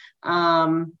out.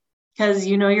 Because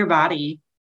your body,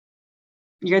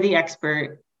 you're the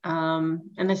expert. And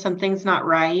if something's not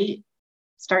right,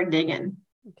 start digging.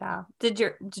 Yeah.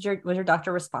 Was your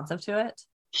doctor responsive to it?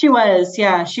 She was,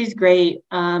 yeah, she's great.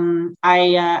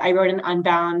 I wrote an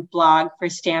Unbound blog for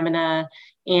Stamina,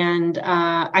 and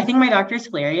I think my doctor's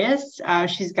hilarious.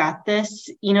 She's got this,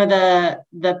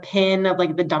 the pin of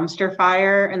like the dumpster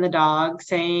fire and the dog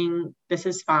saying, "This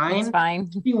is fine." It's fine.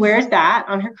 She wears that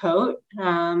on her coat.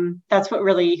 That's what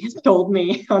really sold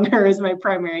me on her as my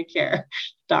primary care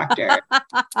doctor.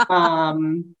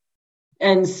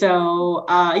 And so,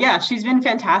 she's been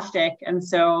fantastic. And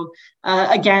so,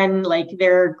 again, like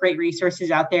there are great resources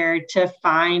out there to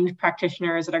find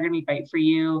practitioners that are going to be right for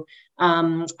you.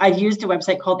 I've used a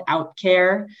website called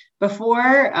OutCare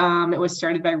before. It was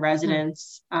started by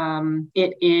residents.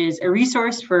 It is a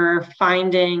resource for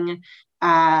finding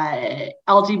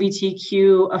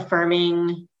LGBTQ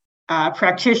affirming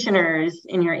practitioners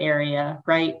in your area,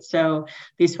 right? So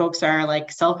these folks are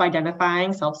like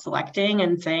self-identifying, self-selecting,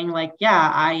 and saying like, yeah,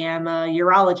 I am a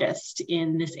urologist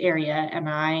in this area, and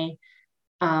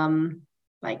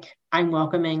I'm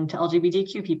welcoming to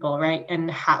LGBTQ people, right? And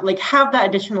have that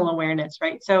additional awareness,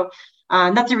 right? So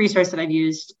that's a resource that I've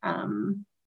used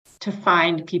to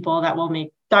find people that will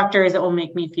make doctors that will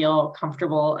make me feel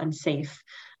comfortable and safe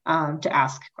to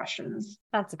ask questions.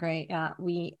 That's great. Yeah,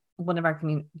 one of our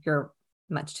you're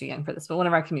much too young for this, but one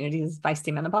of our communities is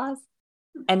Feisty Menopause.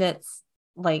 And it's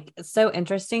like, it's so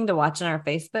interesting to watch in our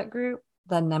Facebook group,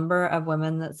 the number of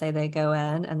women that say they go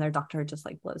in and their doctor just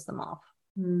like blows them off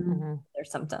their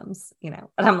symptoms, and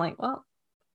I'm like, well,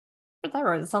 for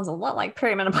thyroid, it sounds a lot like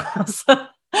perimenopause.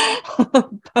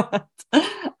 But,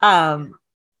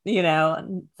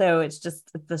 so it's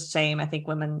a shame. I think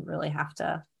women really have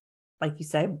to, like you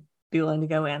say, be willing to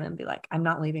go in and be like, I'm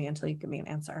not leaving until you give me an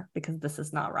answer, because this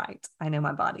is not right. I know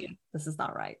my body. This is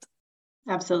not right.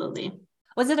 Absolutely.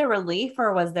 Was it a relief,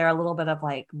 or was there a little bit of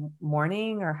like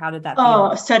mourning, or how did that feel?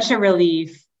 Oh, such a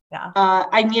relief. Yeah.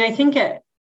 I think at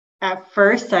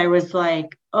first I was like,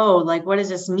 oh, like, what does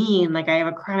this mean? Like, I have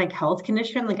a chronic health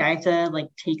condition. Like, I have to like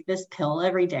take this pill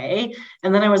every day.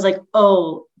 And then I was like,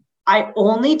 oh, I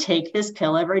only take this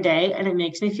pill every day, and it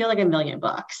makes me feel like $1 million,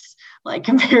 like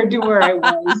compared to where I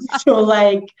was. So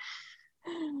like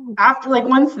after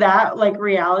once that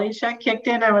reality check kicked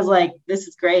in, I was like, this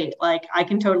is great. Like, I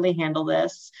can totally handle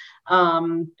this.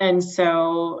 And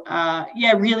so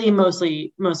really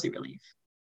mostly relief.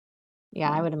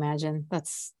 Yeah, I would imagine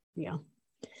that's yeah.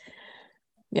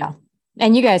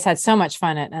 And you guys had so much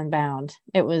fun at Unbound.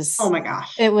 It was, oh my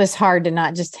gosh, it was hard to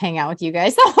not just hang out with you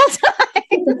guys the whole time.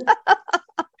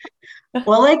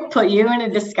 We'll put you in a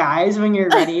disguise when you're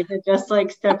ready to just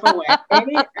step away,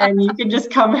 and you can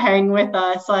just come hang with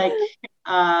us in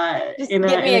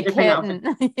a different outfit.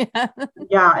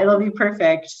 Yeah, it'll be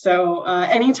perfect. So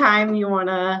anytime you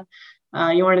wanna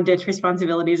ditch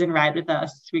responsibilities and ride with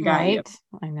us, we got you.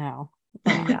 I know.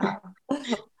 Yeah.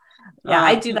 Yeah,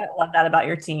 I do love that about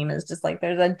your team, is just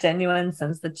there's a genuine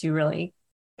sense that you really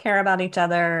care about each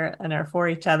other and are for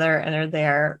each other and are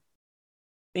there,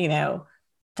 to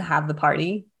have the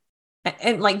party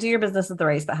and do your business at the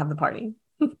race, but have the party.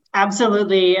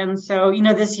 Absolutely. And so,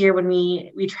 this year when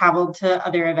we traveled to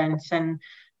other events, and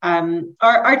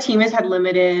our team has had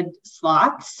limited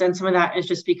slots, and some of that is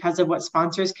just because of what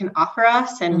sponsors can offer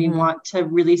us. And we want to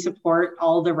really support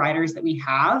all the riders that we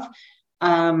have.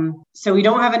 So we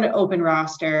don't have an open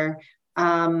roster.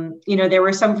 There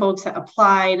were some folks that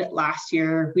applied last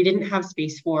year we didn't have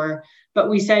space for, but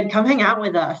we said, come hang out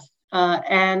with us.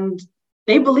 And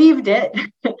they believed it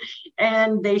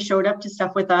and they showed up to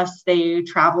stuff with us. They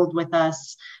traveled with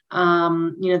us.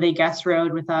 They guest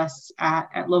rode with us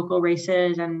at local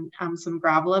races and some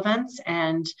gravel events,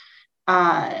 and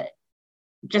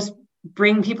just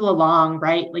bring people along,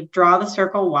 right? Draw the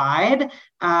circle wide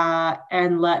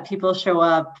and let people show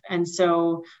up. And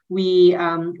so we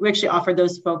actually offered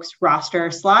those folks roster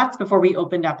slots before we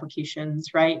opened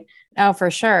applications, right? Oh,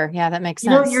 for sure. Yeah, that makes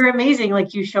sense. You're amazing.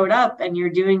 You showed up and you're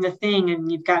doing the thing,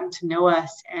 and you've gotten to know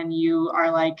us, and you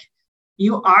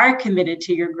are committed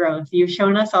to your growth. You've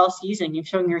shown us all season. You've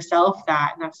shown yourself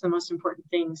that, and that's the most important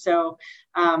thing. So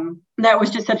that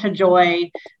was just such a joy.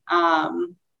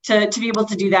 to be able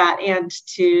to do that and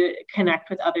to connect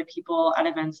with other people at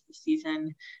events this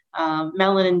season.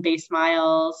 Melanin Base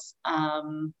Miles,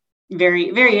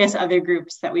 various other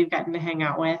groups that we've gotten to hang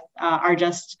out with are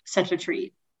just such a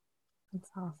treat. That's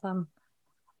awesome.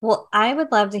 Well, I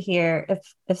would love to hear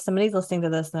if somebody's listening to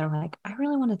this and they're like, I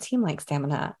really want a team like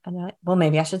Stamina. And they're like, well,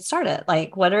 maybe I should start it.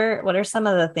 Like, what are some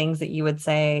of the things that you would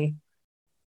say,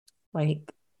 like,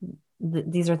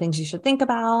 these are things you should think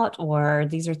about, or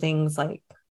these are things like,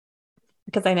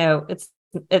 because I know it's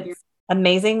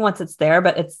amazing once it's there,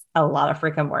 but it's a lot of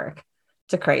freaking work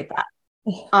to create that.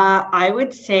 I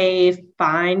would say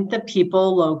find the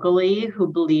people locally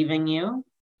who believe in you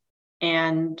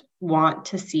and want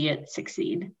to see it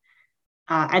succeed.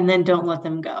 And then don't let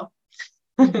them go.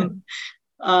 Mm-hmm.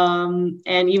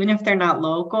 And even if they're not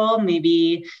local,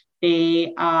 maybe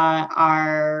they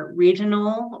are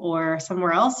regional or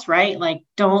somewhere else, right? Like,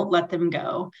 don't let them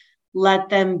go. Let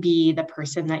them be the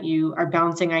person that you are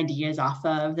bouncing ideas off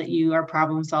of, that you are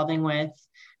problem solving with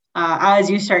as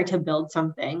you start to build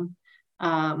something.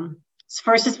 So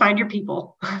first is find your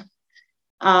people.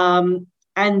 And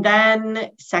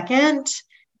then second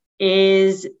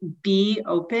is be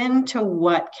open to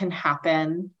what can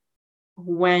happen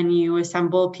when you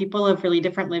assemble people of really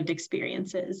different lived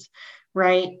experiences,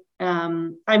 right?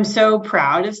 I'm so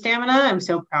proud of Stamina. I'm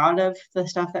so proud of the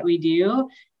stuff that we do.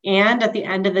 And at the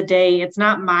end of the day, it's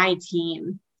not my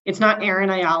team. It's not Erin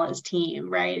Ayala's team,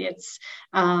 right?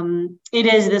 It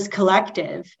is this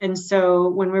collective. And so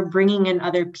when we're bringing in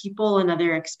other people and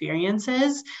other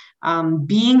experiences,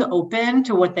 being open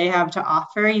to what they have to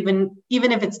offer, even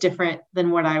if it's different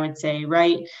than what I would say,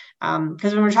 right?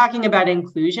 Because when we're talking about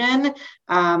inclusion,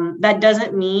 that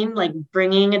doesn't mean like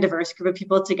bringing a diverse group of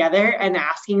people together and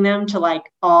asking them to like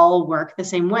all work the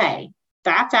same way.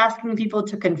 That's asking people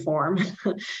to conform,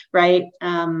 right?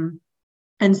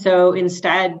 And so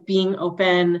instead, being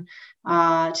open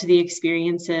to the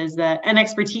experiences and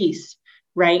expertise,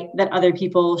 right, that other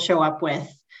people show up with,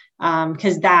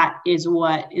 because that is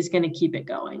what is going to keep it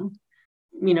going.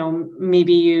 You know,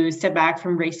 maybe you step back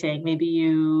from racing, maybe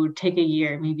you take a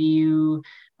year, maybe you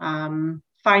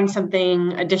find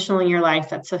something additional in your life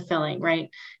that's fulfilling,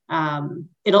 right?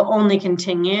 It'll only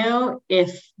continue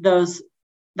if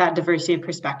that diversity of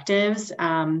perspectives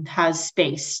has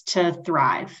space to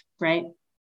thrive, right?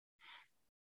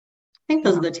 I think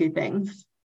those are the two things.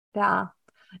 Yeah.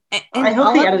 And I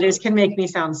hope the editors can make me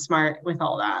sound smart with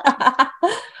all that.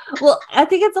 Well, I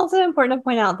think it's also important to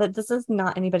point out that this is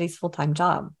not anybody's full-time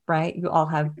job, right? You all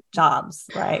have jobs,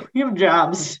 right? We have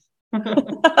jobs.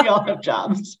 We all have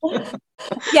jobs.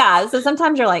 Yeah. So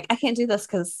sometimes you're like, I can't do this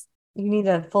because you need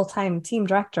a full-time team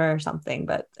director or something,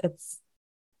 but it's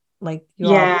like you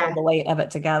all pull the weight of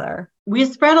it together. We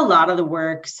spread a lot of the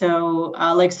work. So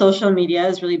like social media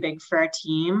is really big for our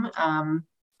team.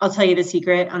 I'll tell you the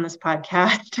secret on this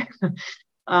podcast.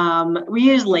 We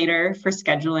use Later for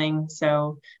scheduling.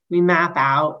 So we map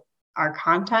out our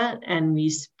content and we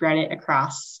spread it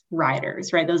across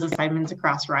riders, right? Those assignments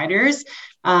across riders,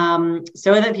 so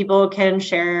that people can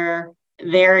share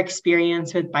their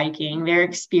experience with biking, their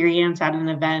experience at an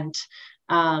event.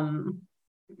 And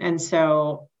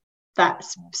so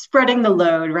that's spreading the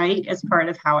load, right, as part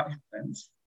of how it happens.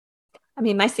 I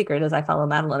mean, my secret is I follow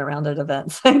Madeline around at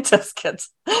events and just get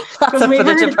lots of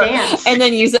footage of her and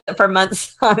then use it for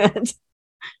months on it.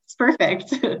 It's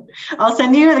perfect. I'll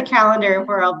send you the calendar of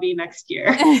where I'll be next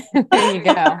year. There you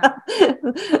go.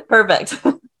 Perfect.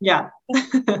 Yeah.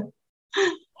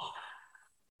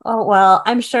 Oh, well,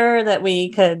 I'm sure that we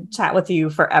could chat with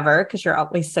you forever because you're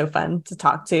always so fun to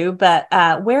talk to. But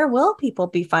where will people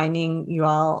be finding you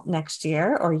all next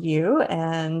year, or you,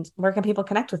 and where can people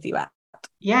connect with you at?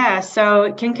 Yeah,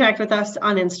 so can connect with us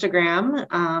on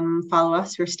Instagram. Follow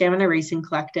us. We're Stamina Racing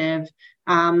Collective.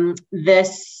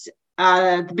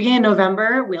 At the beginning of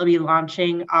November, we'll be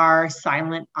launching our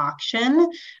silent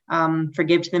auction for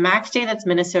Give to the Max Day. That's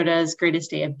Minnesota's greatest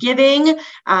day of giving.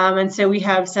 And so we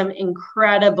have some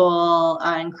incredible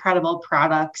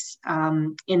products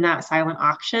in that silent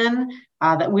auction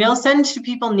that we'll send to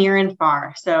people near and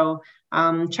far. So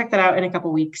check that out in a couple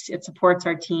of weeks. It supports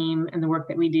our team and the work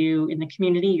that we do in the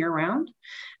community year round.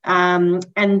 And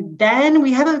then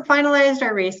we haven't finalized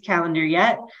our race calendar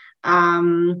yet.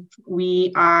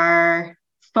 We are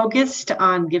focused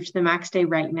on Give to the Max Day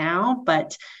right now,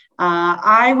 but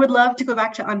I would love to go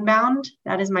back to Unbound.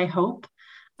 That is my hope.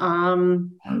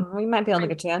 We might be able to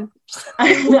get you in.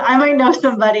 I might know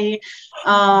somebody.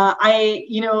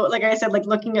 Like I said, like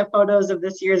looking at photos of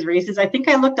this year's races, I think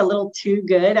I looked a little too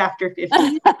good after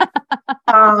 50.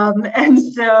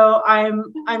 And so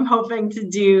I'm hoping to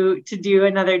do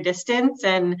another distance,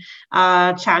 and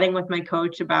chatting with my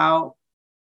coach about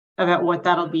what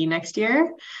that'll be next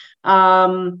year.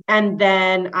 And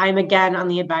then I'm again on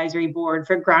the advisory board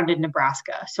for Grounded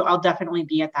Nebraska. So I'll definitely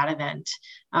be at that event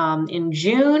in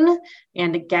June.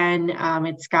 And again,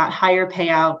 it's got higher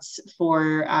payouts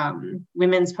for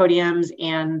women's podiums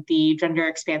and the gender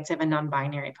expansive and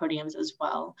non-binary podiums as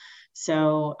well.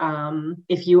 So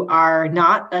if you are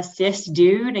not a cis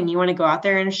dude and you want to go out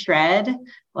there and shred,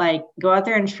 like go out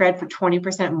there and shred for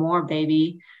 20% more,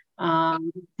 baby.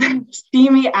 See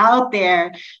me out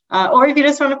there, or if you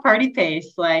just want a party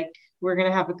pace, like we're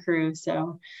gonna have a crew.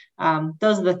 So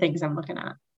those are the things I'm looking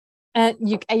at. And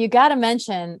you got to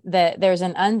mention that there's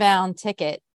an Unbound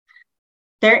ticket.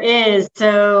 There is.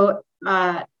 So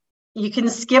you can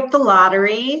skip the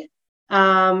lottery,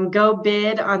 go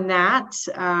bid on that.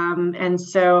 And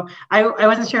so I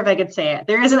wasn't sure if I could say it.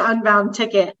 There is an Unbound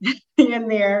ticket in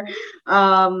there.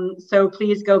 So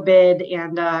please go bid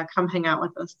and come hang out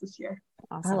with us this year.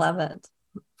 Awesome. I love it.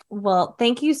 Well,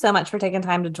 thank you so much for taking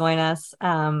time to join us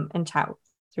and chat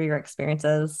through your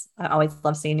experiences. I always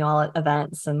love seeing you all at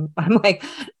events, and I'm like,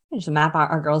 I should map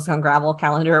out our Girls Gone Gravel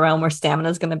calendar around where Stamina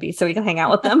is going to be so we can hang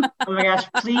out with them. Oh my gosh,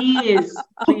 please.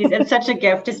 It's such a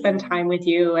gift to spend time with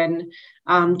you, and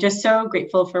just so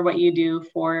grateful for what you do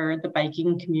for the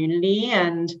biking community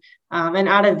and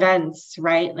at events,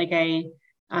 right? Like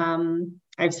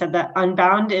I've said that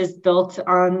Unbound is built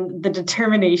on the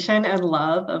determination and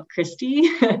love of Christy.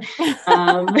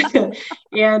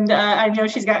 And I know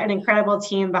she's got an incredible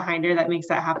team behind her that makes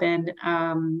that happen.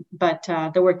 But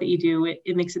the work that you do,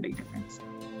 it makes a big difference.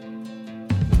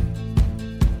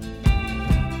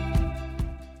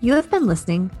 You have been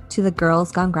listening to the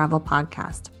Girls Gone Gravel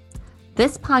podcast.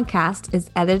 This podcast is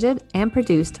edited and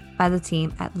produced by the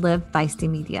team at Live Feisty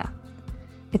Media.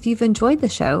 If you've enjoyed the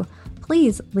show,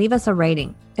 please leave us a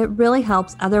rating. It really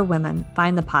helps other women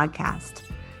find the podcast.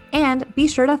 And be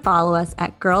sure to follow us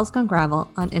at Girls Gone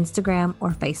Gravel on Instagram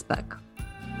or Facebook.